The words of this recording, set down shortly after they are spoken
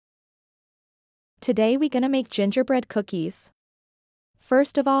Today we gonna make gingerbread cookies.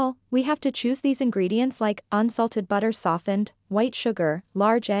 First of all, we have to choose these ingredients like unsalted butter softened, white sugar,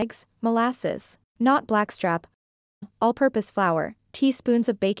 large eggs, molasses, not blackstrap, all-purpose flour, teaspoons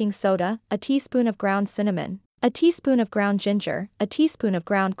of baking soda, a teaspoon of ground cinnamon, a teaspoon of ground ginger, a teaspoon of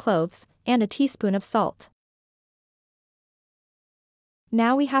ground cloves, and a teaspoon of salt.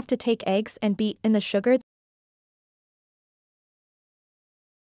 Now we have to take eggs and beat in the sugar.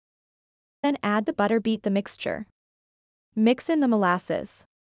 Then add the butter, beat the mixture. Mix in the molasses.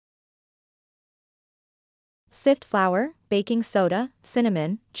 Sift flour, baking soda,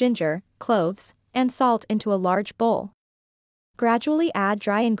 cinnamon, ginger, cloves, and salt into a large bowl. Gradually add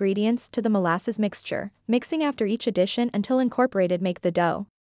dry ingredients to the molasses mixture, mixing after each addition until incorporated. Make the dough.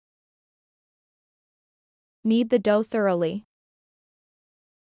 Knead the dough thoroughly.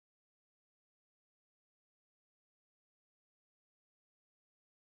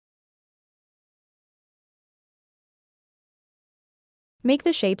 Make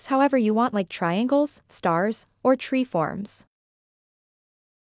the shapes however you want, like triangles, stars, or tree forms.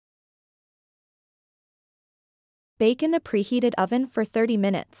 Bake in the preheated oven for 30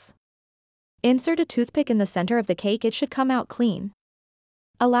 minutes. Insert a toothpick in the center of the cake, it should come out clean.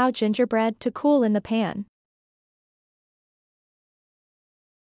 Allow gingerbread to cool in the pan.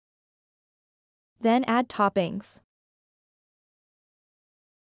 Then add toppings.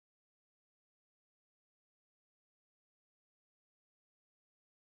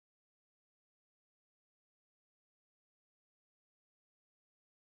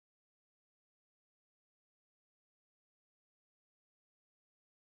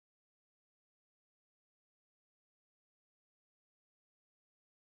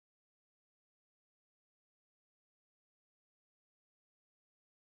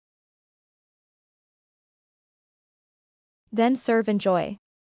 Then serve. Enjoy.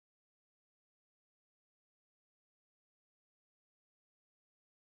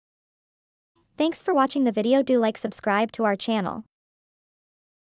 Thanks for watching the video. Do like, subscribe to our channel.